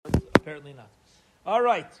Apparently not. All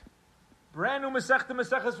right. Brand new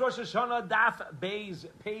Maseches Rosh Hashanah, Daf Beis,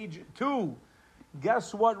 page 2.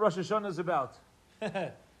 Guess what Rosh Hashanah is about?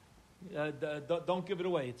 Don't give it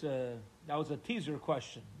away. That was a teaser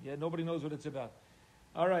question. Yeah, nobody knows what it's about.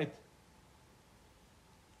 All right.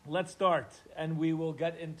 Let's start, and we will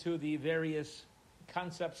get into the various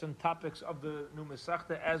concepts and topics of the new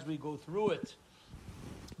Masechta as we go through it.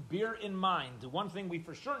 Bear in mind, one thing we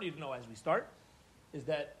for sure need to know as we start is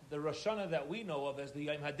that the Rosh Hashanah that we know of as the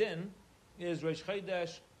Yom Hadin is Rosh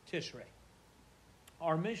Chodesh Tishrei.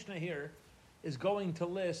 Our Mishnah here is going to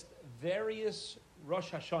list various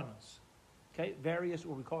Rosh Hashanahs. Okay, various,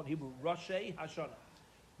 what we call in Hebrew, Roshei Hashanah.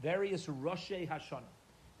 Various Roshei Hashanah.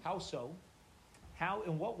 How so? How,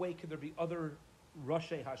 in what way could there be other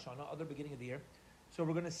Roshei Hashanah, other beginning of the year? So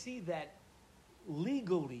we're going to see that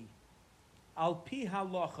legally, al pi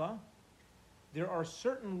halacha, there are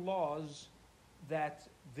certain laws that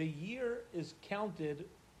the year is counted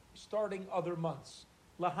starting other months.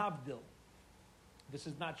 Lahavdil. This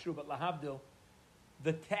is not true, but lahavdil,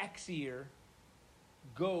 the tax year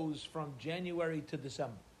goes from January to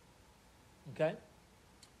December. Okay?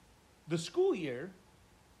 The school year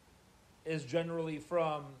is generally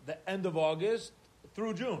from the end of August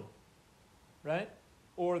through June, right?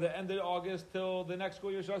 Or the end of August till the next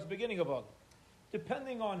school year starts beginning of August.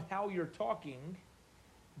 Depending on how you're talking,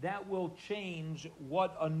 that will change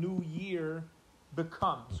what a new year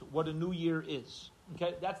becomes, what a new year is.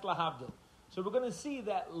 Okay, that's lahavdil. So we're going to see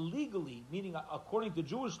that legally, meaning according to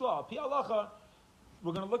Jewish law, pi halacha,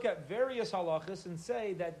 we're going to look at various halachas and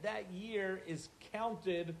say that that year is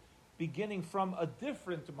counted beginning from a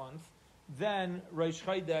different month than Rosh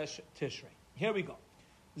Chodesh Tishrei. Here we go.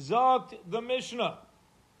 Zogt the Mishnah.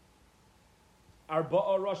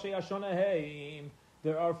 Arba'a Rosh Hashanah Heim.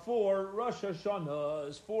 There are 4 Rosh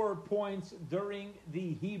Hashanahs, 4 points during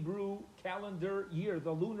the Hebrew calendar year,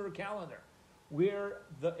 the lunar calendar, where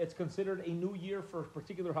it's considered a new year for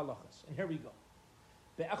particular halachas. And here we go.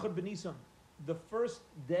 The Echad b'Nisan, the first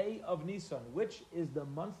day of Nisan, which is the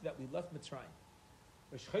month that we left Mitzrayim.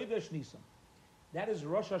 Rosh Chodesh Nisan. That is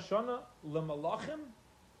Rosh Hashanah lemalachim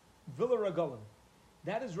v'leragalim.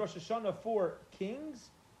 That is Rosh Hashanah for kings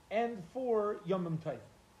and for Yomim Tov.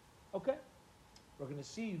 Okay? We're going to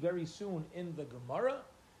see very soon in the Gemara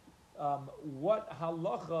what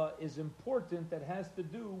halacha is important that has to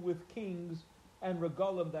do with kings and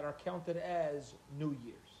regalim that are counted as New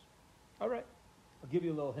Year's. All right. I'll give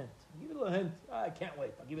you a little hint. I can't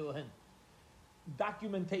wait. I'll give you a little hint.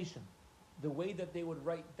 Documentation. The way that they would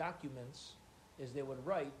write documents is they would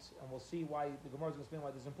write, and we'll see why, the Gemara is going to explain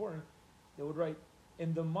why this is important, they would write,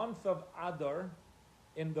 in the month of Adar,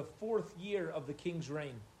 in the 4th year of the king's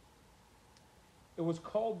reign. It was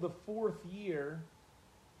called the 4th year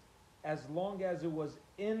as long as it was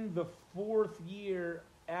in the 4th year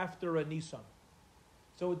after a Nisan.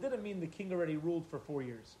 So it didn't mean the king already ruled for 4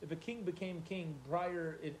 years. If a king became king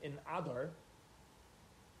prior in Adar,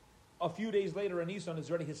 a few days later a Nisan is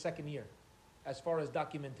already his 2nd year, as far as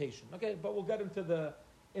documentation. Okay, but we'll get into the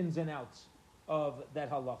ins and outs of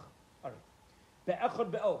that halacha. All right.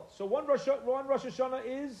 Be'echad be'el. So one Rosh Hashanah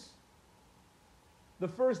is the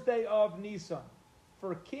first day of Nisan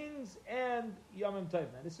for kings and Yomim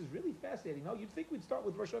Tov. Now this is really fascinating. No, you'd think we'd start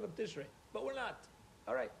with Rosh Hashanah Tishrei, but we're not.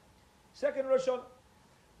 All right. Second Rosh Hashanah.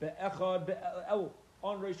 Be'echad be'el.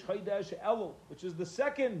 On Rosh Chodesh Elul, which is the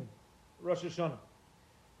 2nd Rosh Hashanah.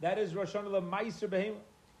 That is Rosh Hashanah l'Maiser Behema.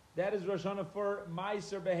 That is Rosh Hashanah for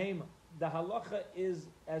Maiser Behema. The halacha is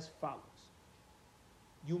as follows.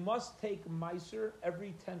 You must take Maiser,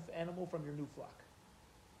 every 10th animal from your new flock.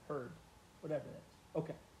 Herd, whatever that is.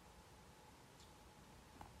 Okay.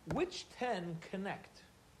 Which 10 connect?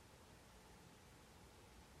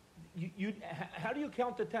 How do you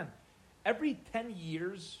count to 10? Every 10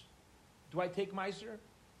 years, do I take Maiser?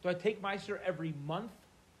 Do I take Maiser every month?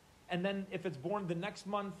 And then if it's born the next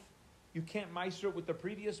month, you can't Maiser it with the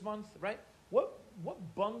previous month, right? What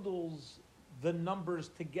bundles the numbers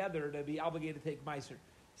together to be obligated to take Maiser?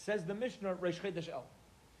 Says the Mishnah, Rosh Chodesh El.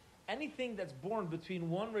 Anything that's born between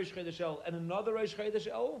one Rosh Chodesh El and another Rosh Chodesh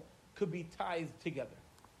El could be tithed together.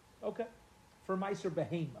 Okay? For Maiser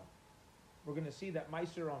Behema. We're going to see that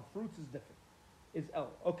Maiser on fruits is different. Is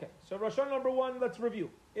El. Okay. So Rosh Hashanah number 1, let's review,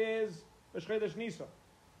 is Rosh Chodesh Nisan.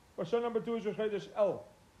 Rosh Hashanah number 2 is Rosh Chodesh El.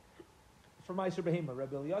 For Maiser Behema.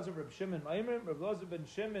 Rabbi Eliezer, Rabbi Shimon, Rabbi Eliezer ben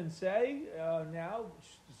Shimon say, now,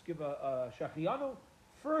 just give a Shachianu,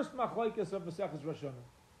 first Machlokes of Maseches Rosh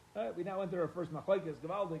Hashanah. We now enter our first Machlokes,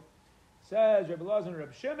 Gavaldik. Says Rabbi Eliezer and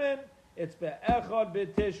Rabbi Shimon, it's Be'echad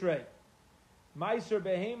B'Tishrei. Maiser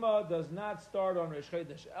Behema does not start on Rosh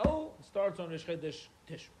Chodesh El, it starts on Rosh Chodesh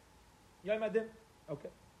Tishrei. Yom Adin. Okay.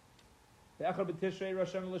 Be'echad b'Tishrei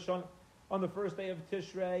Rosh Hashanah L'Shon. On the first day of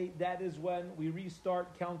Tishrei, that is when we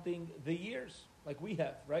restart counting the years, like we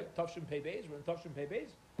have, right? Tavshin Pei Beis, we're in Tavshin Pei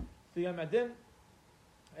Beis. Yom Adin,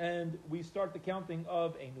 and we start the counting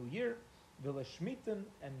of a new year, V'la Shmitan,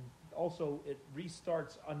 and also it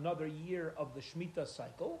restarts another year of the Shemitah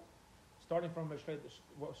cycle, starting from Rosh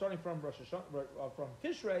Hashanah, from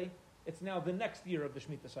Tishrei. It's now the next year of the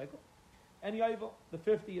Shemitah cycle, and Yovel, the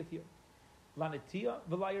 50th year. La Netiya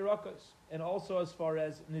v'la Yerakos, and also as far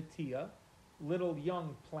as Netiya, little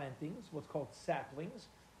young plantings, what's called saplings,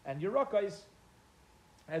 and Yerakos,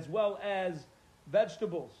 as well as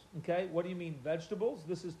vegetables. Okay, what do you mean vegetables?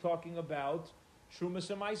 This is talking about Trumas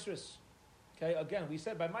and Maisris. Okay, again, we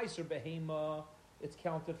said by Meiser Behema, it's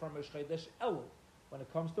counted from Rosh Chodesh Elul. When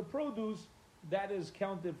it comes to produce, that is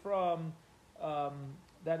counted from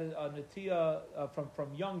that is Netiya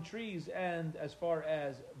from young trees, and as far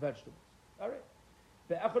as vegetables. All right.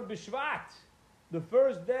 The Echad B'Shvat, the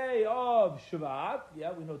first day of Shvat.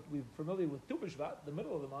 Yeah, we know we're familiar with Tu B'Shvat, the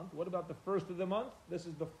middle of the month. What about the first of the month? This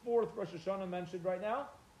is the fourth Rosh Hashanah mentioned right now.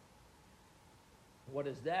 What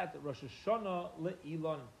is that? Rosh Hashanah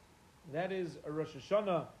Le'ilon. That is a Rosh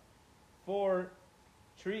Hashanah for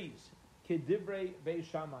trees. Kedivrei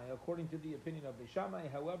Beis Shammai, according to the opinion of Beis Shammai.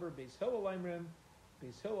 However, Beis Hillel Aimrim,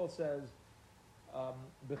 Beis Hillel says,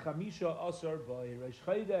 B'chamisha Asar by Rosh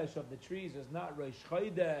Chodesh of the trees is not Rosh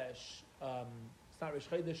Chodesh. It's not Rosh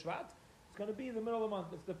Chodesh Shvat. It's going to be the middle of the month.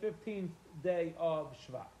 It's the 15th day of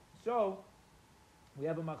Shvat. So we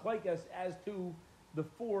have a machlekes as to the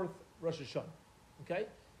fourth Rosh Hashanah. Okay,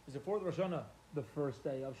 is the fourth Rosh Hashanah the first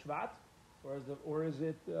day of Shvat, or is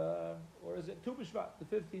it Tu B'Shvat,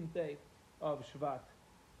 the 15th day of Shvat?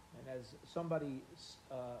 And as somebody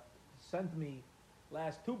sent me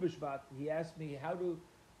last Tu B'Shvat, he asked me how to,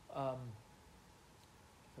 I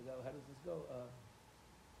forgot, how does this go?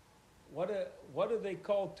 What do they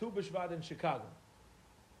call Tu B'Shvat in Chicago?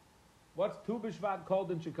 What's Tu B'Shvat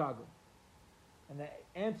called in Chicago? And the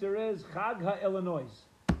answer is Chag HaIllinois.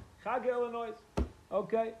 Chag HaIllinois.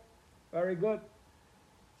 Okay, very good.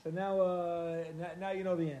 So now you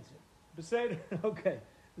know the answer. Beseder, okay.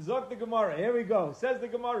 Zok the Gemara. Here we go. Says the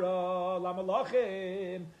Gemara, Lama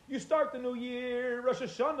Lachim. You start the new year, Rosh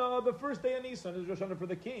Hashanah. The first day of Nisan is Rosh Hashanah for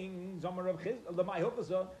the kings. Amar Rav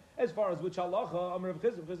Chizda. As far as which halacha, Amar Rav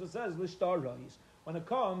Chizda says Lishtarais. When it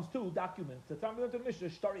comes to documents, the time of the Mishnah,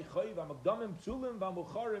 Shtari Chayv, Amagdamim, Psulim,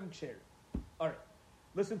 Vamucharim, Ksher. All right.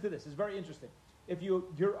 Listen to this. It's very interesting. If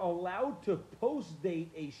you're allowed to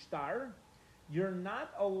post-date a shtar, you're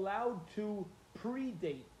not allowed to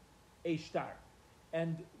predate a shtar.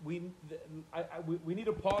 And we need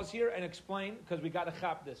to pause here and explain, because we got to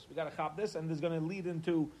chop this. And this is going to lead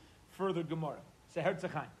into further Gemara. Seher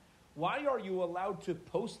Tzachaim. Why are you allowed to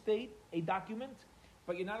post-date a document,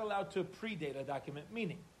 but you're not allowed to predate a document?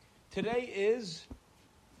 Meaning, today is...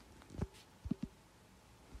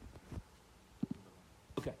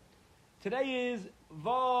 Okay. Today is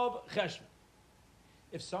Vav Cheshvan.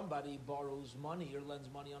 If somebody borrows money or lends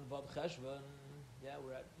money on Vav Cheshvan,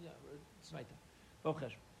 we're it's nighttime. Vav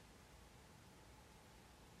Cheshvan.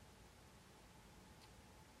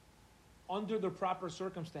 Under the proper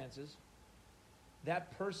circumstances,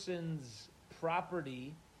 that person's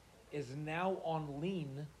property is now on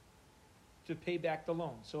lien to pay back the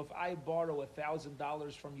loan. So if I borrow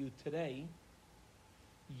 $1,000 from you today,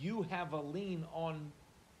 you have a lien on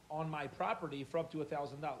my property for up to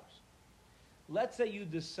 $1,000. Let's say you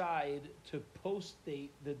decide to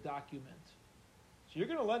post-date the document. So you're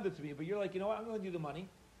going to lend it to me, but you're like, you know what, I'm going to lend you the money,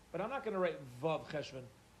 but I'm not going to write Vav Cheshvan.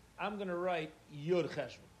 I'm going to write Yud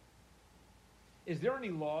Cheshvan. Is there any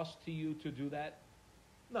loss to you to do that?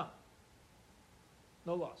 No.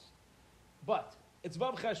 No loss. But it's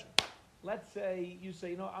Vav Cheshvan. Let's say you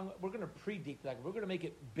say, we're going to predate that. We're going to make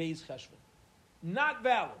it Beis Cheshvan. Not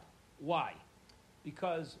valid. Why?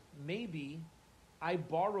 Because maybe I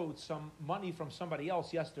borrowed some money from somebody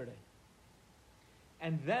else yesterday.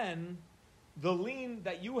 And then the lien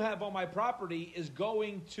that you have on my property is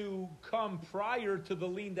going to come prior to the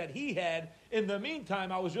lien that he had. In the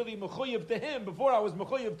meantime, I was really mechuyev to him before I was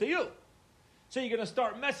mechuyev to you. So you're going to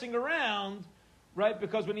start messing around, right?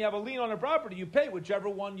 Because when you have a lien on a property, you pay whichever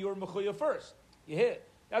one you're mechuyev first. You hit.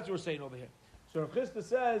 That's what we're saying over here. So Rav Chisda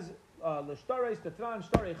says, L'shtareis tetran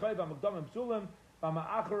shtarei chayv ha'mukdamim psulim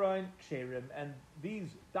v'ma'acharon ksherim. And these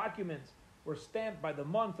documents were stamped by the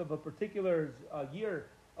month of a particular year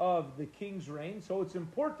of the king's reign. So it's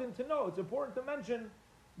important to know, it's important to mention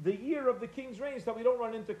the year of the king's reign so that we don't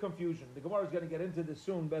run into confusion. The Gemara is going to get into this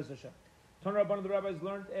soon, Bez Hashem. Tanur Rabbanan, the rabbis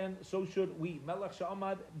learned, and so should we. Melech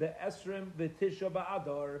she'amad be'esrim v'tisha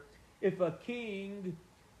ba'adar. if a king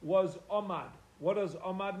was Ahmad. What does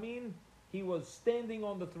Ahmad mean? He was standing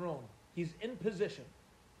on the throne. He's in position.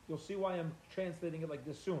 You'll see why I'm translating it like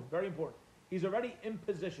this soon. Very important. He's already in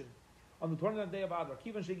position. On the 29th day of Adar,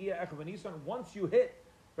 Kivan Shegia Echav Nisan, once you hit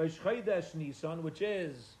Rosh Chodesh Nisan, which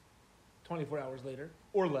is 24 hours later,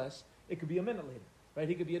 or less, it could be a minute later. Right?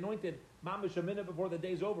 He could be anointed mamish a minute before the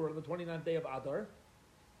day's over on the 29th day of Adar.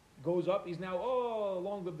 Goes up, he's now,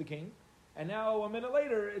 long live the king. And now a minute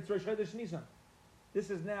later, it's Rosh Chodesh Nisan. This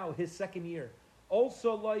is now his second year.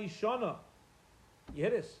 Also, Laishana. You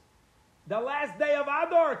hear this? The last day of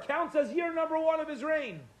Adar counts as year number 1 of his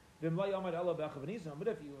reign. But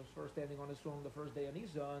if he was first standing on his throne the first day of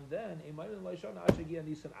Nisan,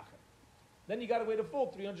 then you got to wait a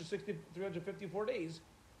full 354 days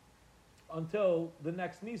until the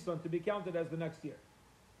next Nisan to be counted as the next year.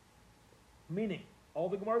 Meaning, all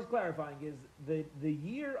the Gemara is clarifying is the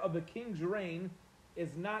year of the king's reign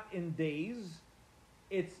is not in days,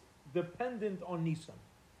 it's dependent on Nisan.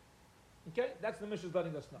 Okay? That's the Mishnah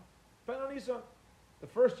letting us know. Depending on Nisan. The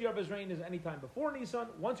first year of his reign is any time before Nisan.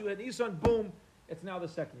 Once you hit Nisan, boom, it's now the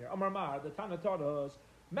second year. Amar Mar, the Tana taught us,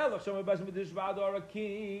 Melech Shomei Bezim B'Dish V'Adar, a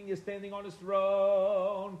king is standing on his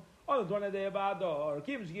throne on the 20th day of Adar.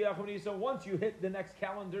 Kim Shgiach Nisan, once you hit the next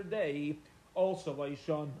calendar day, also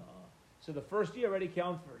Laishana. So the first year already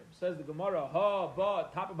counts for him. Says the Gemara,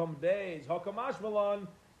 top of them days, Kamash Malan.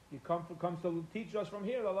 He comes to teach us from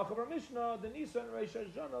here, the Halach of our Mishnah, the Nisan, Reish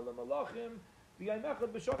Hashanah, the Malachim, the Yamechad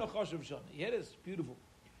B'Shana Chashav Shana. Here it is, beautiful.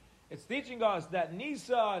 It's teaching us that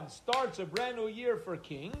Nisan starts a brand new year for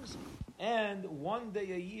kings, and one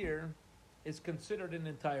day a year is considered an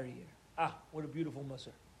entire year. What a beautiful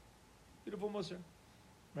Musar. Beautiful Musar,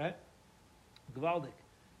 right? Gvaldik.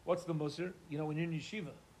 What's the Musar? When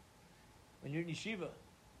you're in yeshiva,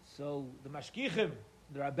 so the mashgichim,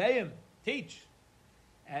 the rabbeim, teach.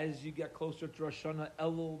 As you get closer to Rosh Hashanah,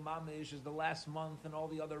 Elul Mamish is the last month, and all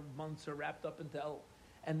the other months are wrapped up into El.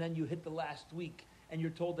 And then you hit the last week, and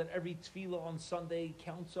you're told that every tefillah on Sunday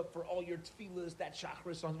counts up for all your tefillahs, that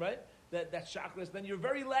shachris on, right? That shachris. Then your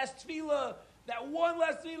very last tefillah, that one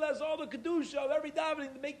last tefillah has all the kedusha of every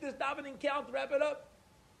davening to make this davening count, wrap it up.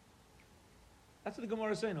 That's what the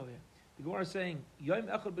Gemara is saying over here. The Gemara is saying, Yom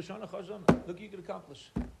Echad B'Shana Chazana. Look what you could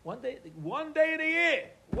accomplish. One day in a year.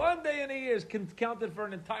 One day in a year is counted for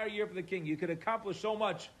an entire year for the king. You could accomplish so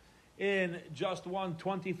much in just one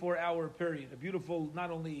 24-hour period. A beautiful,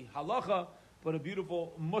 not only halacha, but a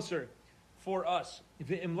beautiful musar for us.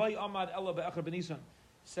 Imlai Amad Ella Be'echad B'Nisan.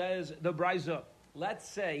 Says the Brisa, let's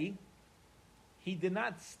say he did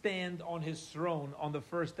not stand on his throne on the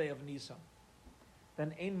first day of Nisan.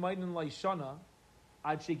 Then Ein Maiden Laishana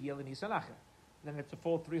Ad Shegiel Nisan Acher. Then it's a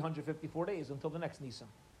full 354 days until the next Nisan.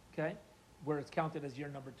 Okay? Where it's counted as year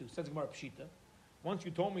number 2. Says Gemara Pshita. Once you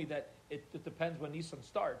told me that it depends when Nisan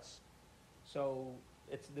starts, so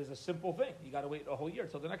there's a simple thing. You got to wait a whole year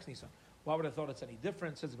until the next Nisan. Why would I thought it's any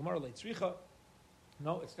different? Says Gemara Leitzricha.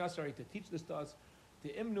 No, it's necessary to teach this to us. The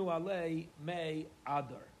Imnu Alei Mei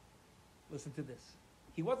Adar. Listen to this.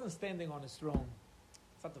 He wasn't standing on his throne.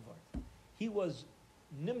 It's not the word. He was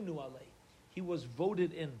Nimnu Alei. He was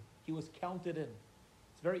voted in. He was counted in.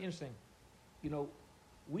 It's very interesting.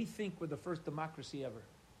 We think we're the first democracy ever,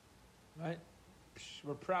 right?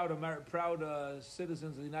 We're proud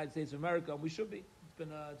citizens of the United States of America, and we should be.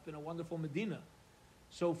 It's been a wonderful Medina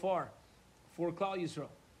so far for Klal Yisrael.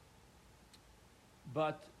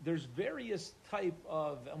 But there's various type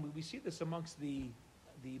of, and we see this amongst the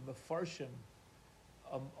Mefarshim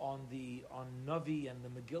on Navi and the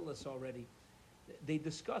Megillas already. They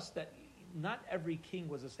discuss that not every king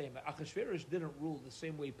was the same. Achashverosh didn't rule the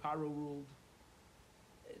same way Paro ruled.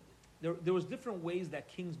 There was different ways that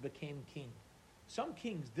kings became king. Some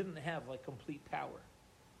kings didn't have complete power.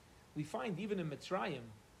 We find even in Mitzrayim,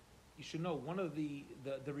 you should know, one of the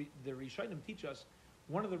Rishonim teach us,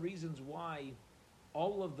 one of the reasons why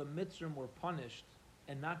all of the Mitzrim were punished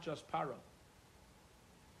and not just Paro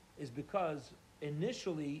is because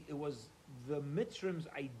initially it was the Mitzrim's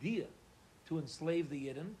idea to enslave the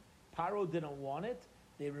Yidden. Paro didn't want it.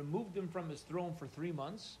 They removed him from his throne for 3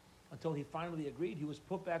 months until he finally agreed. He was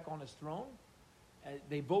put back on his throne.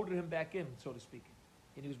 They voted him back in, so to speak.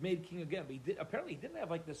 And he was made king again. But apparently he didn't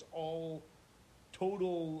have this all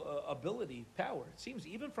total ability, power. It seems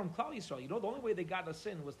even from Klal Yisrael, the only way they got us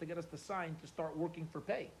in was to get us to sign to start working for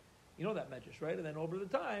pay. You know that medrash, right? And then over the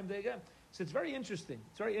time, so it's very interesting.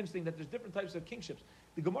 It's very interesting that there's different types of kingships.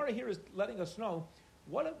 The Gemara here is letting us know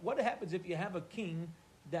what happens if you have a king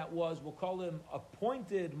that was, we'll call him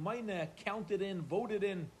appointed, Maina, counted in, voted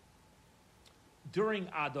in during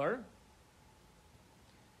Adar,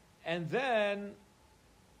 and then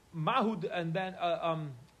Mahud, and then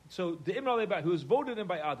so the Imra Le'Ba'ad, who was voted in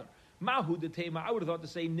by Adar. Mahud the Tema, I would have thought to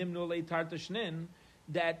say Nimnu Le Tartashnin,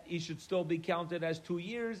 that he should still be counted as 2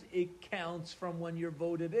 years. It counts from when you're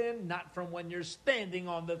voted in, not from when you're standing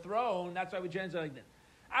on the throne. That's why we translate like that.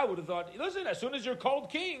 I would have thought, listen, as soon as you're called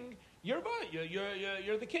king, you're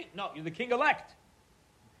the king. No, you're the king elect.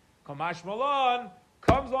 Kamash Malan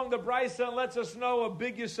comes along the Brisa and lets us know a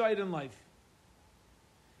big yesod in life.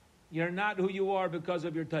 You're not who you are because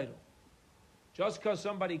of your title. Just because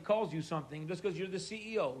somebody calls you something, just because you're the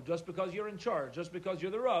CEO, just because you're in charge, just because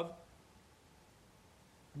you're the Rav,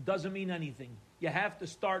 doesn't mean anything. You have to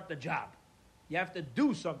start the job. You have to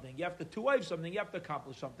do something. You have to tuive something. You have to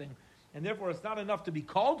accomplish something. And therefore, it's not enough to be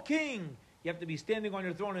called king. You have to be standing on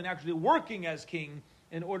your throne and actually working as king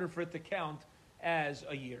in order for it to count as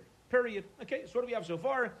a year. Period. Okay, so what do we have so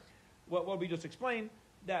far? What we just explained,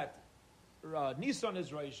 that Nisan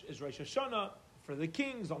is Rosh Hashanah for the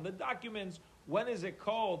kings on the documents. When is it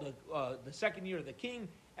called the second year of the king?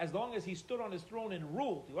 As long as he stood on his throne and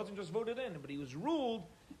ruled. He wasn't just voted in, but he was ruled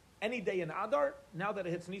any day in Adar. Now that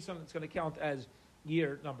it hits Nisan, it's going to count as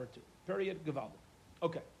year number 2. Period. Gavaldik.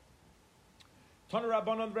 Okay. Ton of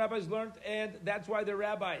Rabbanon rabbis learned, and that's why they're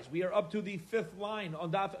rabbis. We are up to the 5th line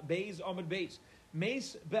on Daf Beis Amud Beis.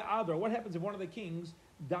 Meis be'Adar. What happens if one of the kings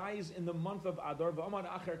dies in the month of Adar, v'amar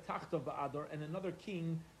acher tachta ba'Adar, and another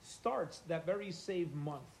king starts that very same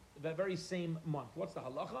month? What's the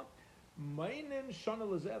halacha? Meinen shana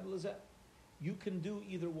lezeh v'lezeh. You can do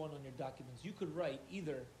either one on your documents. You could write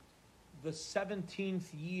either the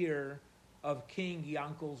 17th year of King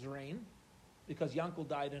Yankel's reign, because Yankel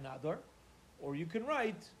died in Adar, or you can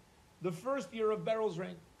write the 1st year of Beryl's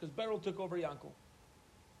reign, because Beryl took over Yankel.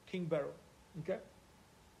 King Beryl. Okay? Are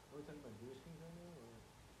we talking about Jewish kings right now? Or?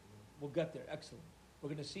 We'll get there. Excellent. We're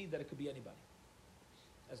going to see that it could be anybody,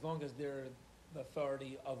 as long as they're the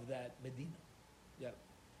authority of that Medina. Yeah.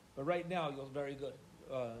 But right now, you're very good.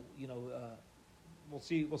 We'll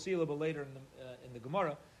see a little bit later in the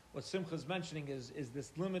Gemara. What Simcha is mentioning is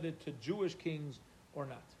this limited to Jewish kings or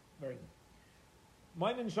not? Very good.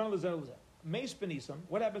 Meis b'Nisan.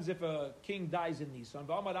 What happens if a king dies in Nisan?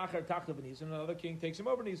 V'amad acher tachta b'Nisan. Another king takes him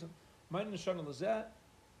over Nisan. Meinen shana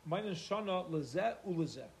lezeh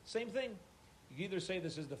ulezeh. Same thing. You can either say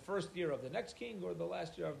this is the 1st year of the next king or the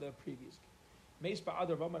last year of the previous king. Meis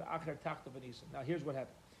ba'Adar v'amad acher tachta b'Nisan. Now here's what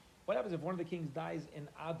happens. What happens if one of the kings dies in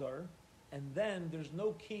Adar, and then there's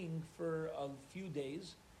no king for a few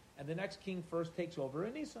days, and the next king first takes over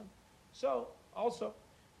in Nisan? So, also,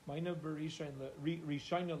 so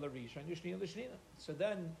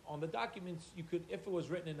then, on the documents, you could, if it was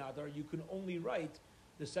written in Adar, you can only write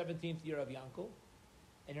the 17th year of Yankel,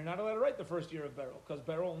 and you're not allowed to write the 1st year of Beryl, because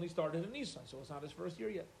Beryl only started in Nisan, so it's not his 1st year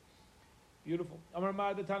yet. Beautiful. What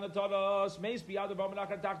happens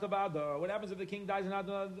if the king dies and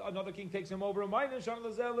another king takes him over? Counts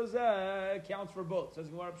for both. Says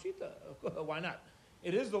Gemara Pshita. Why not?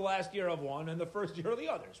 It is the last year of one and the 1st year of the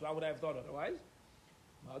other. So why would I have thought otherwise?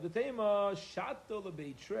 I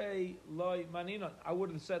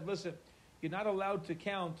would have said, listen, you're not allowed to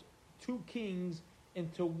count 2 kings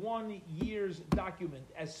into 1 year's document.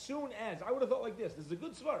 As soon as, I would have thought like this is a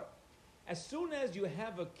good svara. As soon as you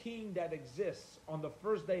have a king that exists on the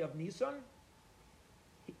 1st day of Nisan,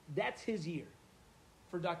 that's his year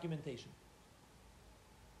for documentation.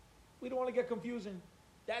 We don't want to get confusing.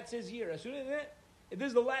 That's his year. As soon as this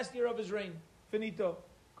is the last year of his reign, finito.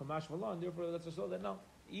 Kamash Valon, therefore let's just know that no.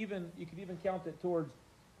 You could even count it towards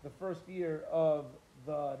the 1st year of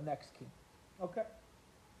the next king. Okay?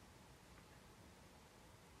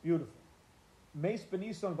 Beautiful. Meis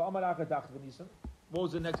b'Nisan v'amar acher tachta b'Nisan. What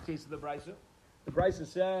was the next case of the Brisa? The Brisa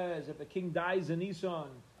says if a king dies in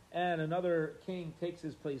Nisan and another king takes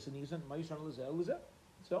his place in Nisan,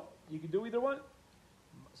 so you can do either one.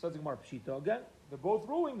 So it's Gemara Pshita again. They're both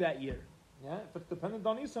ruling that year. Yeah, if it's dependent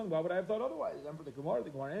on Nisan, why would I have thought otherwise? And for the Gemara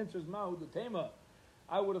answers Mahu the Tema.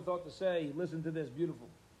 I would have thought to say, listen to this, beautiful.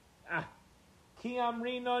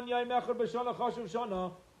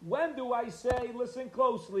 When do I say, listen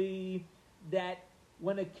closely, that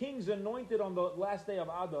when a king's anointed on the last day of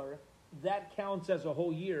Adar, that counts as a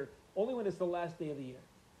whole year, only when it's the last day of the year.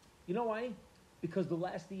 You know why? Because the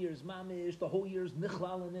last year is mamish, the whole year is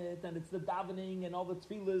nichlal in it, and it's the davening, and all the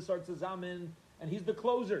tefillahs are tzazamin, and he's the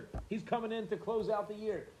closer. He's coming in to close out the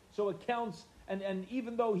year. So it counts, and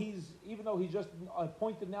even though he's just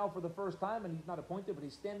appointed now for the first time, and he's not appointed, but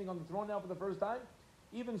he's standing on the throne now for the first time,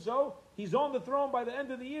 even so, he's on the throne by the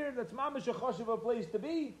end of the year. That's mamish a chashuv, a place to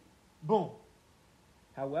be. Boom.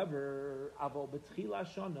 However, avol b'tchila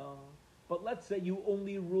shana, but let's say you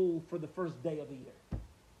only rule for the 1st day of the year.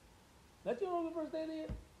 Let's say you rule the 1st day of the year.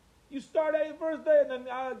 You start a first day and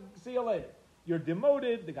then see you later. You're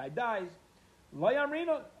demoted, the guy dies.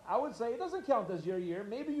 Layamrina, I would say it doesn't count as your year.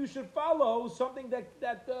 Maybe you should follow something that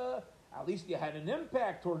at least you had an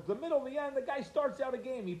impact towards the middle, the end. The guy starts out a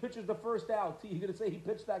game, he pitches the first out. You going to say he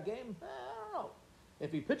pitched that game? I don't know.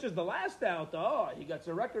 If he pitches the last out, he gets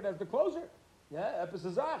a record as the closer. Yeah,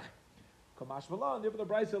 Epizazach. Kamash Malan, the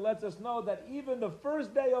Brisa lets us know that even the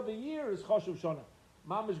first day of a year is Choshev Shana.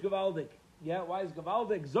 Mamish Gavaldik. Yeah, why is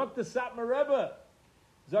Gavaldik? Zok the Satmar Rebbe.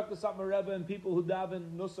 Zok the Satmar Rebbe, and people who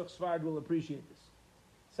daven Nusach Sfard will appreciate this.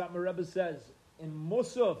 Satmar Rebbe says, in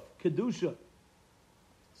Musaf, Kedusha,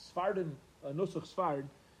 Sfardim, Nusach Sfard,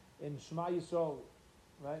 in Shema Yisrael,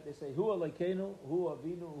 right? They say, Hu Alekeinu, Hu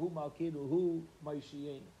Avinu, Hu Malkeinu, Hu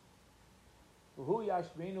Maishienu. Hu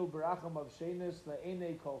Yashmenu Baracham Avshenis,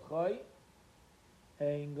 Le'enei Kol Chai,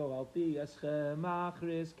 Ein Go Alpi Eschem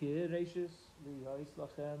Achris Kireshis, Li'hais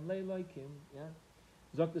Lachem Le'laikim. Yeah?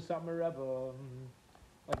 Zok the Satmar Rebbe,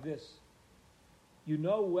 like this. You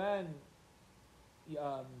know when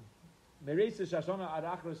Meresis Hashana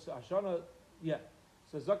Arachris Hashana, yeah.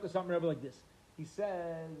 So Zok the Satmar Rebbe like this. He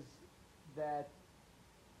says that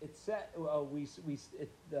it said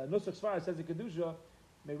the Nusach Sfar says in Kedusha,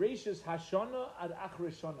 Meresis Hashana ad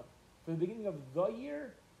Achris Shana, from the beginning of the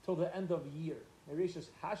year till the end of year. Meresis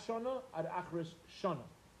Hashana ad Achris Shana.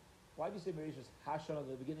 Why do you say Meresis Hashana at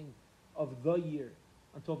the beginning of the year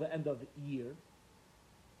until the end of year?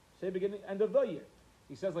 Say beginning, end of the year.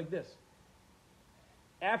 He says like this.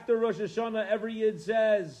 After Rosh Hashanah, every Yid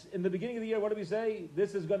says, in the beginning of the year, what do we say?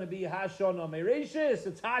 This is going to be Hashanah. Mereishis,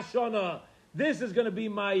 it's Hashanah. This is going to be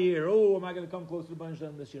my year. Oh, am I going to come close to Ban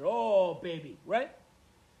Shalom this year? Oh, baby, right?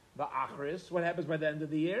 The Achris, what happens by the end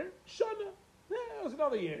of the year? Shana. Yeah, it was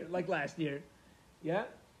another year, like last year. Yeah?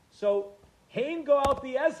 So, Hein go al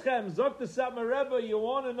pi eschem, zok the Satmar Rebbe, you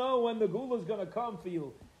want to know when the Gula is going to come for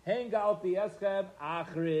you. Hein go al pi eschem,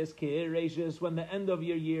 Achris, Kireshis, when the end of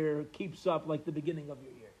your year keeps up like the beginning of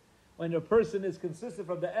your year. When a person is consistent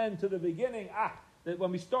from the end to the beginning, that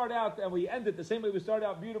when we start out and we end it the same way we start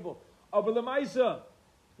out, beautiful. Aber lemaisa,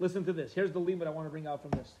 listen to this. Here's the limit I want to bring out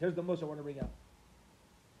from this. Here's the most I want to bring out.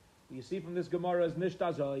 You see from this Gemara is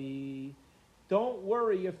nishtazai. Don't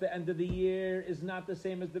worry if the end of the year is not the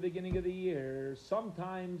same as the beginning of the year.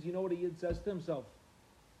 Sometimes, you know what a Yid says to himself?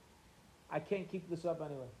 I can't keep this up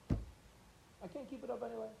anyway. I can't keep it up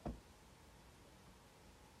anyway.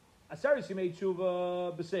 Asari simei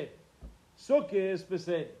tshuva b'seder. Sukkis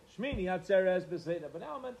b'seder. Shmini atzeres b'seder. But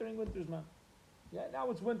now I'm entering winter's month. Yeah, now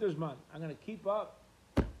it's winter's month. I'm going to keep up.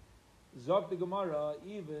 Zok the Gemara,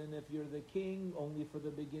 even if you're the king only for the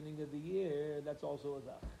beginning of the year, that's also a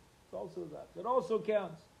zach. It's also a zach. It also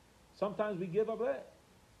counts. Sometimes we give up that.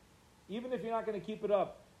 Even if you're not going to keep it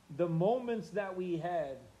up, the moments that we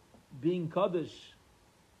had being Kaddish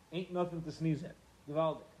ain't nothing to sneeze at.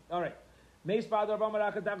 Gewaldig. All right. What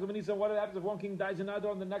happens if one king dies in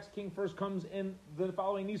Adar and the next king first comes in the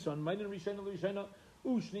following Nisan?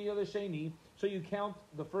 So you count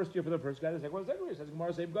the first year for the first guy. The second one, the second year. Says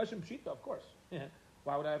Gemara, say Gashim Pshita, of course.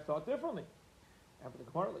 Why would I have thought differently? After the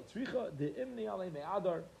Gemara, like Tzricha, the Imni Alei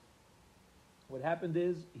Me'adar. What happened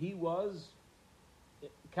is he was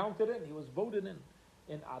counted in, he was voted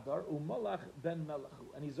in Adar, Umalach ben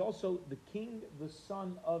Melachu. And he's also the king, the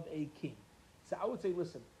son of a king. So I would say,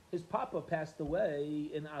 listen, his papa passed away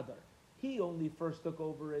in Adar. He only first took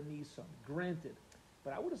over in Nisan, granted.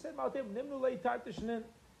 But I would have said about him, Nimnulei Tartishnin.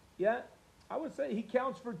 Yeah, I would say he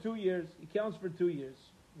counts for 2 years. He counts for 2 years.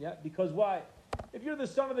 Yeah, because why? If you're the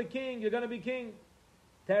son of the king, you're going to be king.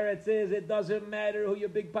 Teretz says it doesn't matter who your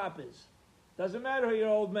big pop is. Doesn't matter who your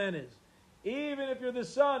old man is. Even if you're the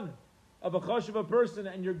son of a choshev person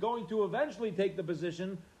and you're going to eventually take the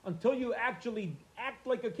position, until you actually act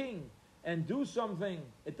like a king and do something,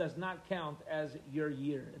 it does not count as your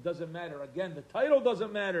year. It doesn't matter. Again, the title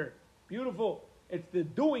doesn't matter. Beautiful. It's the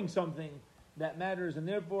doing something that matters. And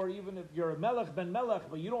therefore, even if you're a melech ben melech,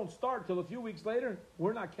 but you don't start till a few weeks later,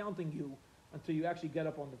 we're not counting you until you actually get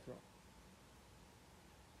up on the throne.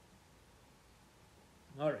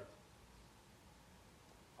 All right.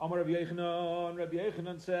 Amar Rabbi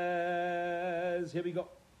Yechanan says, here we go.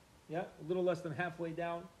 Yeah, a little less than halfway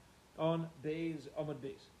down on Beis, Amud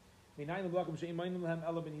Beis.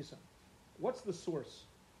 What's the source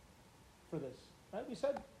for this? Right? We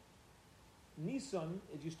said Nisan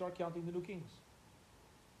is you start counting the new kings.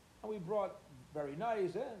 And we brought very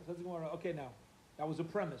nice. Okay, now that was a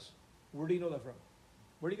premise. Where do you know that from?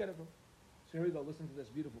 Where do you get it from? So here we go. Listen to this.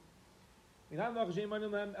 Beautiful. It says, it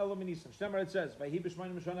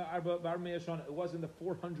was in the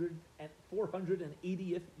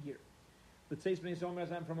 480th year. The Tzeis Bnei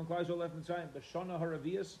Yisrael from Klal Yisrael left Mitzrayim. B'shana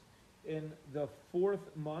haravias, in the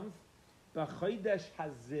 4th month, B'chodesh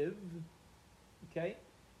Haziv, okay,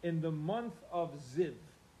 in the month of Ziv.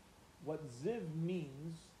 What Ziv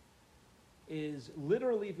means is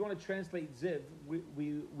literally, if you want to translate Ziv,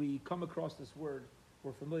 we come across this word.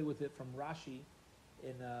 We're familiar with it from Rashi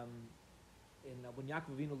in when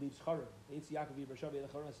Yaakov Avinu leaves Haran. It's Yaakov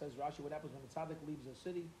Avinu Haran says Rashi, what happens when the tzaddik leaves a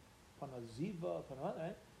city? Panaziva,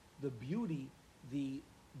 right? The beauty, the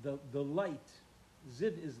light.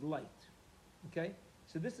 Ziv is light. Okay,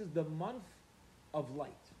 so this is the month of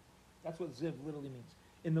light. That's what Ziv literally means.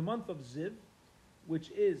 In the month of Ziv,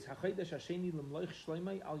 which is Hachodesh Hasheni L'Mloich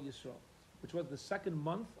Shloimei Al Yisrael, which was the 2nd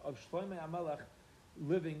month of Shloimei HaMelech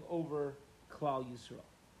living over Klal Yisrael.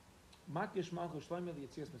 Makish Malchus Shloimei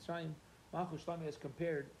Yitzias Mitzrayim. Malchus Shloimei is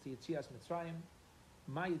compared to Yitzias Mitzrayim.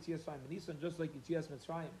 Ma Yitzias Mitzrayim Nisan, just like Yitzias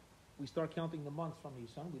Mitzrayim, we start counting the months from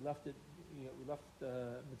Nisan. We left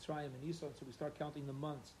Mitzrayim in Nisan, so we start counting the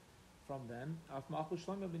months from then. Af Malchus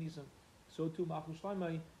Shloimei Nisan. So too Malchus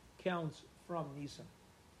Shloimei counts from Nisan.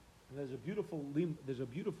 And there's a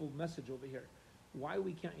beautiful message over here. Why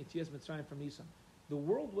we count Yitzias Mitzrayim from Nisan? The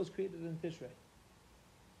world was created in Tishrei.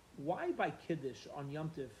 Why by Kiddush on Yom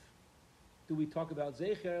Tif do we talk about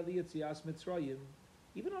Zecher Yitzias Mitzrayim,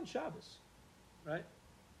 even on Shabbos, right?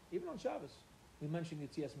 Even on Shabbos, we mention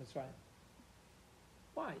Yitzias Mitzrayim.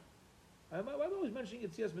 Why? Why are we always mentioning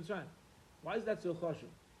Yitzias Mitzrayim? Why is that so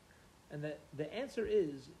chashuv? And the answer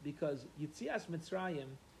is because Yitzias Mitzrayim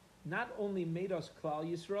not only made us Klal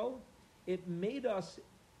Yisrael, it made us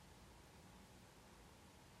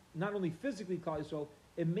not only physically Klal Yisrael,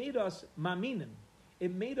 it made us maminim.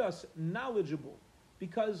 It made us knowledgeable.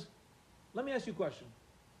 Because, let me ask you a question.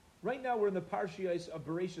 Right now we're in the Parshiyos of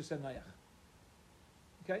Bereshis and Noach.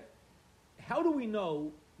 Okay? How do we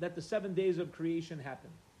know that the 7 days of creation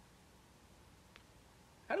happened?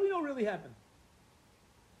 How do we know it really happened?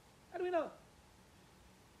 How do we know?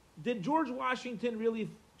 Did George Washington really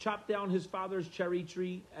chop down his father's cherry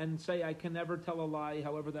tree and say, I can never tell a lie,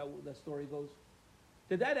 however that story goes?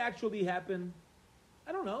 Did that actually happen?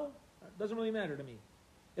 I don't know. It doesn't really matter to me.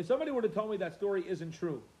 If somebody were to tell me that story isn't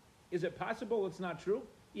true, is it possible it's not true?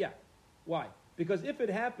 Yeah. Why? Because if it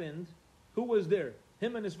happened, who was there?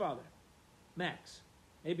 Him and his father. Max.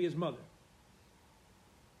 Maybe his mother.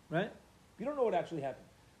 Right? You don't know what actually happened.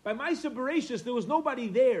 By Maisa Bereshis, there was nobody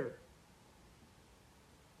there.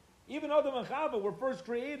 Even Adam and Chava were first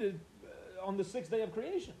created on the 6th day of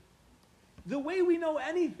creation. The way we know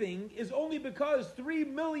anything is only because 3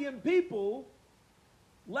 million people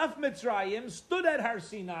left Mitzrayim, stood at Har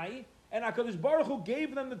Sinai, and HaKadosh Baruch Hu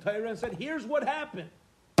gave them the Torah and said, here's what happened.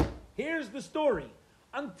 Here's the story.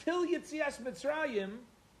 Until Yitzias Mitzrayim,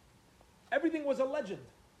 everything was a legend.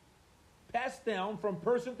 Passed down from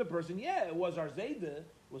person to person. Yeah, it was our Zayda, it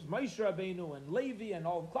was Moshe Rabbeinu and Levi and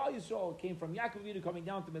all of Klal Yisrael. It came from Yaakov Avinu coming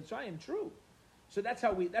down to Mitzrayim. True. So that's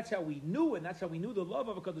how we knew, and that's how we knew the love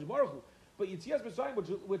of HaKadosh Baruch Hu. But Yitzias Mitzrayim,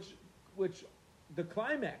 which the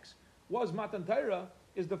climax was Matan Torah,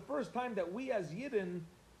 is the first time that we as Yidden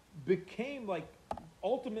became like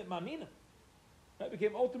ultimate maminim. Right?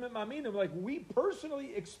 Became ultimate maminim. Like we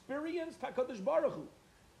personally experienced HaKadosh Baruch Hu.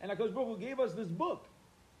 And HaKadosh Baruch Hu gave us this book.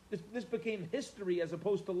 This became history as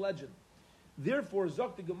opposed to legend. Therefore,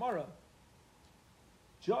 Zok the Gemara,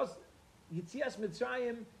 just Yitzias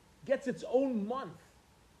Mitzrayim gets its own month.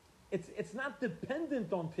 It's not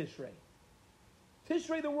dependent on Tishrei.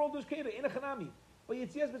 Tishrei, the world was created in a Chanami. But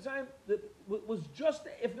Yitzias Mitzrayim was just,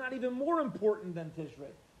 if not even more important than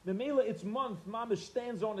Tishrei. Memela, its month, Mamish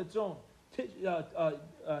stands on its own.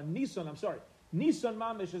 Nisan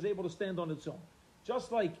Mamish is able to stand on its own.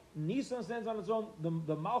 Just like Nisan stands on its own,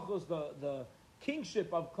 the Malchus, the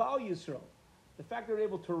kingship of Klal Yisrael, the fact that we're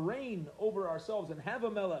able to reign over ourselves and have a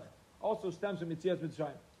Melech, also stems from Yitzias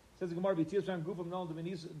Mitzrayim. Says the Gemara, Yitzias Mitzrayim, Gufam Nolan,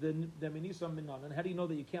 the Menisam Minan. And how do you know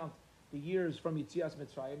that you count the years from Yitzias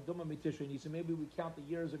Mitzrayim? Duma Mitishrei Nisan. Maybe we count the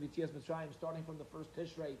years of Yitzias Mitzrayim starting from the first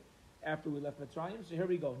Tishrei after we left Mitzrayim. So here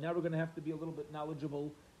we go. Now we're going to have to be a little bit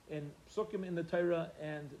knowledgeable in Psukim, in the Torah,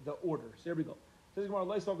 and the order. So here we go. Says Gemara,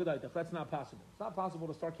 that's not possible. It's not possible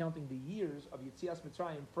to start counting the years of Yitzias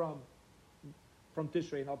Mitzrayim from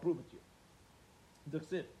Tishrei, and I'll prove it to you.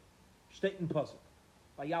 D'chsiv, steht in Pasuk.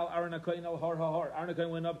 Vayal Aaron HaKohen al Har HaHar. Aaron HaKohen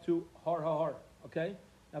went up to Har HaHar. Okay?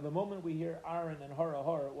 Now the moment we hear Aaron and Har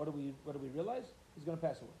HaHar, what do we realize? He's going to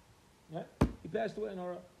pass away. Right? He passed away in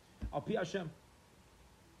Har. Al Pi Hashem.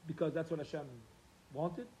 Because that's what Hashem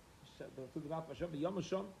wanted.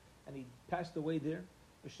 And he passed away there.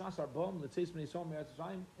 In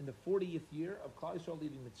the 40th year of Klal Yisrael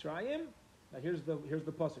leaving Mitzrayim. Now here's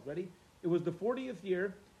the pasuk. Ready? It was the 40th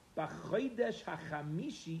year, B'chodesh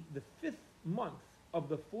HaChamishi, the 5th month. of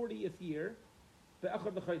the 40th year,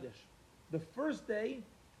 be'echad l'chodesh, the first day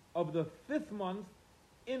of the 5th month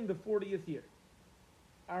in the 40th year.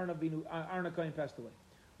 Aaron HaKohen passed away.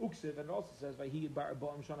 Uksiv, and it also says, Vayhi bar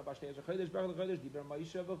ba'am shana b'ashtei chodesh, be'echad l'chodesh, diber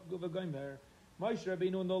Moshe v'gomer. Moshe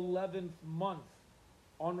Rabbeinu in the 11th month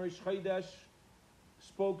on Rosh Chodesh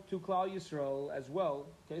spoke to Klal Yisrael as well.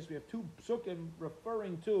 Okay, so we have two psukim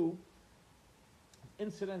referring to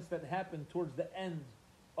incidents that happened towards the end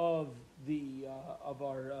of the of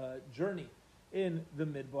our journey in the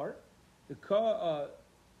Midbar. Says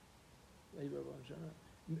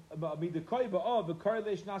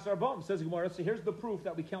the Gemara. So here's the proof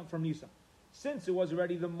that we count from Nisan. Since it was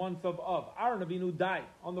already the month of Aaron Avinu died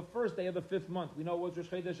on the first day of the 5th month. We know it was Rosh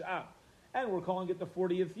Chodesh Av, and we're calling it the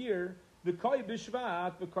 40th year. The Koi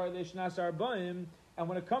B'Shvat, the Koi Leish Arba'im, and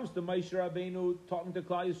when it comes to Moshe Rabbeinu talking to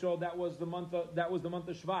Klal Yisrael, that was the month of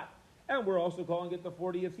Shvat, and we're also calling it the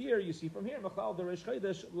 40th year. You see from here, Machal the Rosh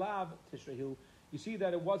Chodesh Lav Tishrehu. You see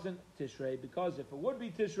that it wasn't Tishrei, because if it would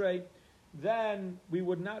be Tishrei, then we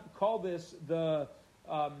would not call this the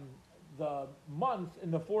month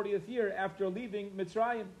in the 40th year after leaving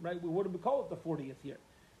Mitzrayim, right? We wouldn't call it the 40th year.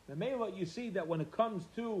 The Mela, you see that when it comes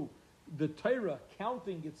to the Torah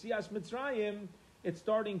counting Yetzias Mitzrayim, it's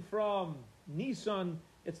starting from Nisan.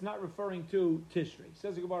 It's not referring to Tishrei.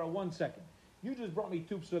 Says the Gemara, 1 second. You just brought me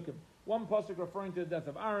two psukim. One pasuk referring to the death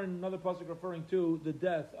of Aaron, another pasuk referring to the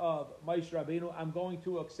death of Moshe Rabbeinu. I'm going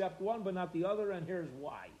to accept one, but not the other, and here's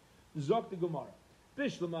why. Zok the Gemara.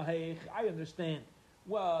 Bishlamahech, I understand.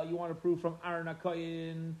 Well, you want to prove from Aaron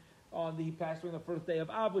HaKohen on the he passed away on the first day of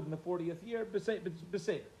Avud in the 40th year.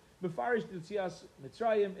 Beseder. Mefarish Yetzias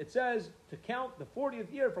Mitzrayim, it says to count the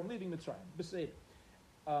 40th year from leaving Mitzrayim. Beseder.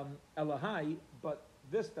 Elahai, but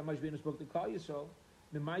this, that Moshe Rabbeinu spoke to Klal Yisrael,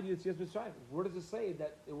 Mimaydi Yetzias Mitzrayim. Where does it say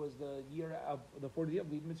that it was the year of the 40th year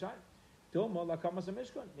of leaving Mitzrayim? Dilma Lakamas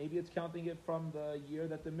Mishkan. Maybe it's counting it from the year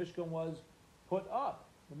that the Mishkan was put up.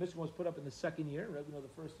 The Mishkan was put up in the 2nd year, right? We know the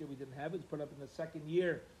first year we didn't have it. It's put up in the 2nd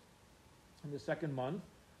year, in the 2nd month,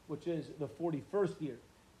 which is the 41st year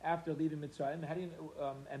after leaving Mitzrayim.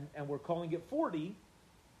 And we're calling it 40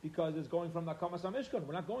 because it's going from Nakamas HaMishkan.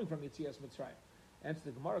 We're not going from Yetzias Mitzrayim. Answer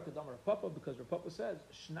the Gemara, Kadam Rapapa, because Rapapa says,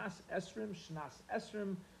 Shnas Esrim,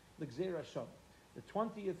 L'Gzeira Shava. The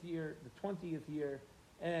 20th year,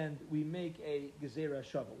 and we make a Gezerah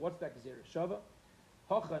Shava. What's that Gezerah Shava?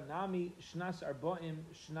 Hocha Nami Shnas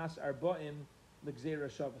Arbaim L'Gzeira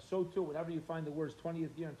Shava. So too, whenever you find the words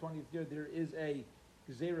 20th year and 20th year, there is a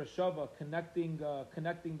Gezerah Shava connecting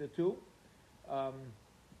the two,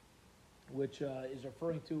 which is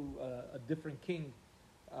referring to a different king.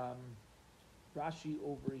 Rashi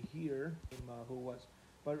over here, who was,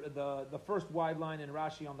 but the first wide line in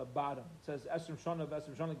Rashi on the bottom, it says Esrim Shana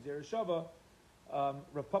Gzeira Shava.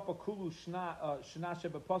 Rapapa Kulu Shna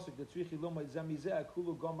Sheba Pasuk the Tzrichi Lomaid Zemizeh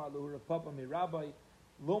Kulu Gomar Lu Rapapa Mirabai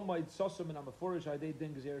Lomaid Sosam and Amaforish Idei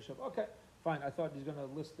Din Gzeira Shava. Okay, fine. I thought he's going to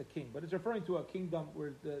list the king, but it's referring to a kingdom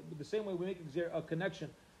where the same way we make a connection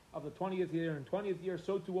of the 20th year and 20th year,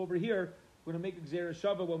 so too over here we're going to make a Gzeira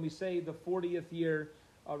Shava when we say the 40th year.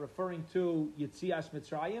 Referring to Yetzias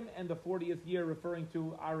Mitzrayim, and the 40th year referring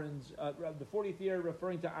to Aaron's, the 40th year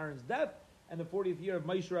referring to Aaron's death, and the 40th year of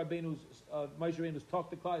Moshe Rabbeinu's talk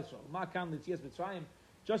to Klal Yisrael. Ma'kan Yetzias Mitzrayim,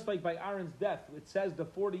 just like by Aaron's death, it says the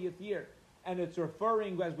 40th year, and it's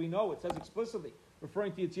referring, as we know, it says explicitly,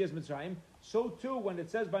 referring to Yetzias Mitzrayim. So too, when it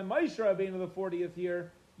says by Moshe Rabbeinu the 40th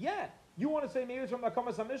year, yeah, you want to say maybe it's from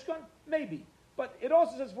Nakamas HaMishkan? Maybe. But it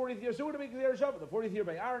also says 40th year, so what do we make the Shabbat? The 40th year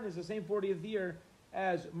by Aaron is the same 40th year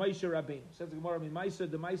as Moshe Rabbeinu. Says the Gemara,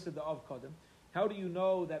 the Av Kaddim. How do you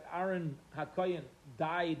know that Aaron HaKohen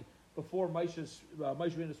died before Moshe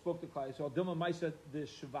Rabbeinu spoke to Klal Yisrael? Dilma Maisa the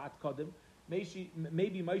Shvat Kaddim. Maybe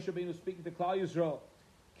Moshe Rabbeinu speaking to Klal Yisrael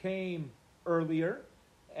came earlier,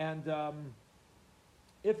 and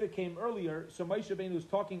if it came earlier, so Moshe Rabbeinu is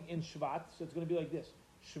talking in Shvat, so it's going to be like this: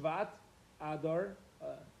 Shvat, Adar,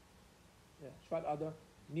 Shvat, Adar,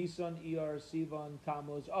 Nisan, Iyar, Sivan,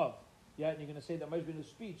 Tammuz, Av. Yeah, and you're going to say that Moshe Rabbeinu's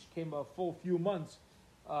speech came a full few months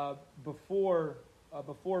before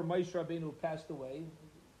Moshe Rabbeinu passed away.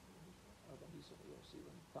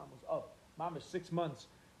 Oh, Mamash 6 months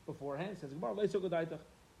beforehand. Says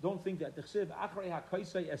don't think that. Listen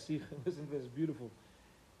to this, beautiful.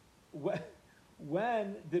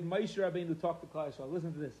 When did Moshe Rabbeinu talk to Klal Yisrael?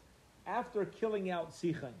 Listen to this. After killing out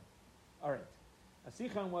Sichon. All right,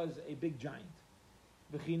 Sichon was a big giant.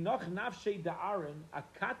 When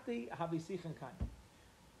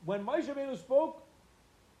Moshe Rabbeinu spoke,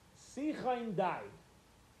 Sichon died.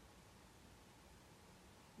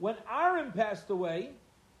 When Aaron passed away,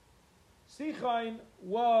 Sichon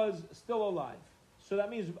was still alive. So that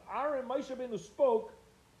means Aaron, Moshe Rabbeinu spoke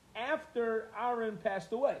after Aaron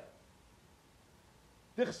passed away.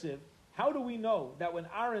 Dichsiv, how do we know that when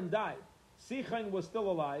Aaron died, Sichain was still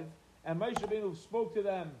alive, and Moshe Rabbeinu spoke to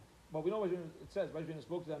them? Well, we know it says Moshe Rabbeinu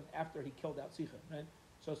spoke to them after he killed out Sichain, right?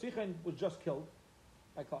 So Sichain was just killed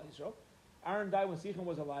by Klal Yisrael. Aaron died when Sichain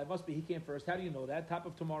was alive. Must be he came first. How do you know that? Top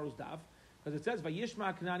of tomorrow's daf, because it says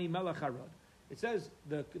Vayishma Kanani Melech Arad. It says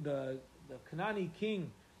the Kanani king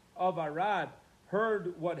of Arad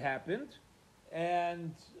heard what happened,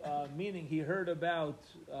 and meaning he heard about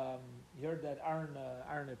he heard that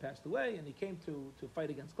Aaron had passed away, and he came to fight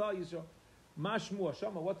against Klal Yisrael. Mashmu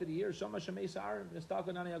Shama, what did he hear? Shama Shemesa Aaron.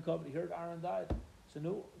 He heard Aaron died. So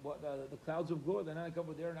no, what the clouds of glory, they're not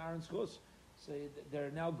covered there in Aaron's chus. So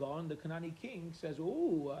they're now gone. The Kanani king says,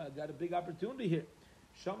 "Oh, I got a big opportunity here."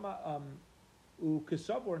 Shama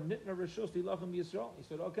ukesavor nitna rishos tilachem Yisrael. He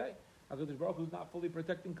said, "Okay, HaKadosh Baruch Hu is not fully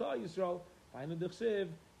protecting Klal Yisrael. Vayinu d'chsev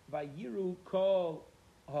vayiru kol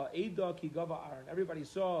ha'eda ki gava Aaron." Everybody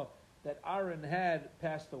saw that Aaron had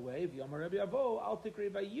passed away. V'yomer Rabbi Avo al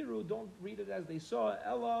tikri vayiru. Don't read it as they saw.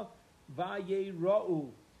 Ella vayirau,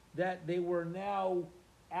 that they were now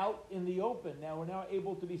out in the open. Now we're now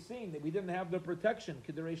able to be seen. That we didn't have the protection.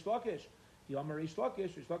 K'derei Lakish. V'yomer Reish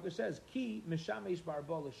Lakish. Reish Lakish says ki mishamesh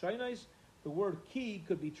barba l'shaynais. The word ki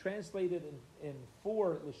could be translated in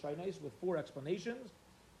four l'shaynais with four explanations.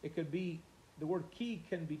 It could be, the word ki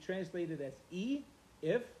can be translated as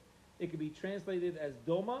if. It could be translated as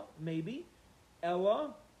doma, maybe,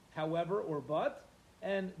 ella, however, or but,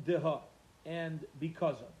 and deha, and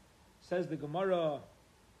because of. Says the Gemara.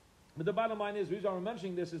 But the bottom line is, the reason I'm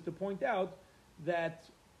mentioning this is to point out that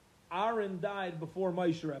Aaron died before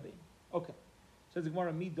Moshe Rabbeinu. Okay. Says the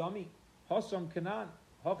Gemara, mi dami, hasam Canaan,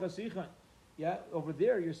 hachasichan. Yeah, over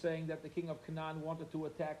there you're saying that the king of Canaan wanted to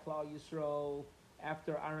attack Klal Yisrael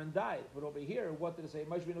after Aaron died. But over here, what did it say?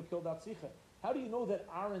 Moshe Rabbeinu killed out Sichon. How do you know that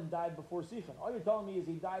Aaron died before Sichon? All you're telling me is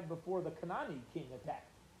he died before the Kanani king attacked.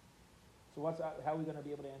 So how are we going to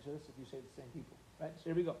be able to answer this if you say the same people? Right? So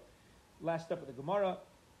here we go. Last step of the Gemara.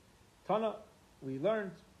 Tana, we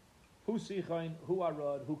learned who Sichon, who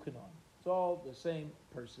Arad, who Canaan. It's all the same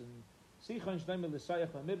person. Sichon Shneimel L'Sayach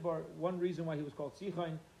Midbar. One reason why he was called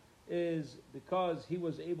Sichon is because he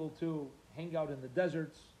was able to hang out in the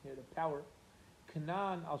deserts. He had a power.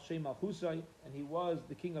 Canaan al Shem al Husay, and he was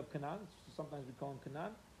the king of Canaan. Sometimes we call him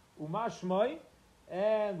Canaan. Umashmai,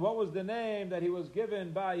 and what was the name that he was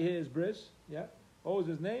given by his bris? Yeah, what was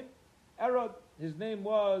his name? Arad. His name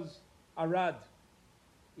was Arad.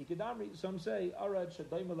 Ikidamri. Some say Arad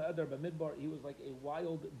Shadayim al Bamidbar. He was like a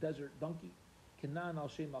wild desert donkey. Canaan al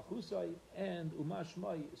Shem al Husay, and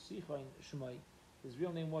Umashmai Sichain Shmai. His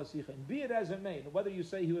real name was Sichain. Be it as it may, whether you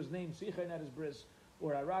say he was named Sichain at his bris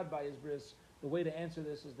or Arad by his bris, the way to answer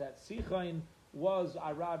this is that Sichain was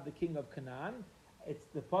Arad, the king of Canaan.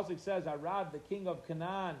 The pasuk says Arad, the king of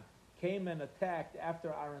Canaan, came and attacked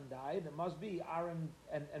after Aaron died. It must be Aaron,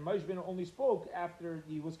 and Moshe Rabbeinu only spoke after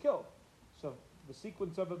he was killed. So the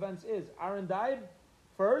sequence of events is Aaron died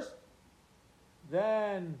first,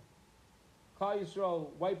 then Klal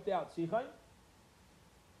Yisrael wiped out Sichain,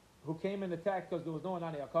 who came and attacked because there was no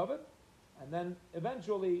Anani HaKavod. And then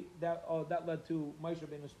eventually that led to Moshe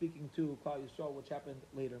Rabbeinu speaking to Klal Yisrael, which happened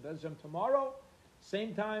later. Tomorrow,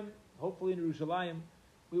 same time, hopefully in Yerushalayim,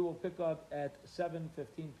 we will pick up at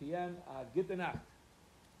 7:15 p.m. Gute Nacht.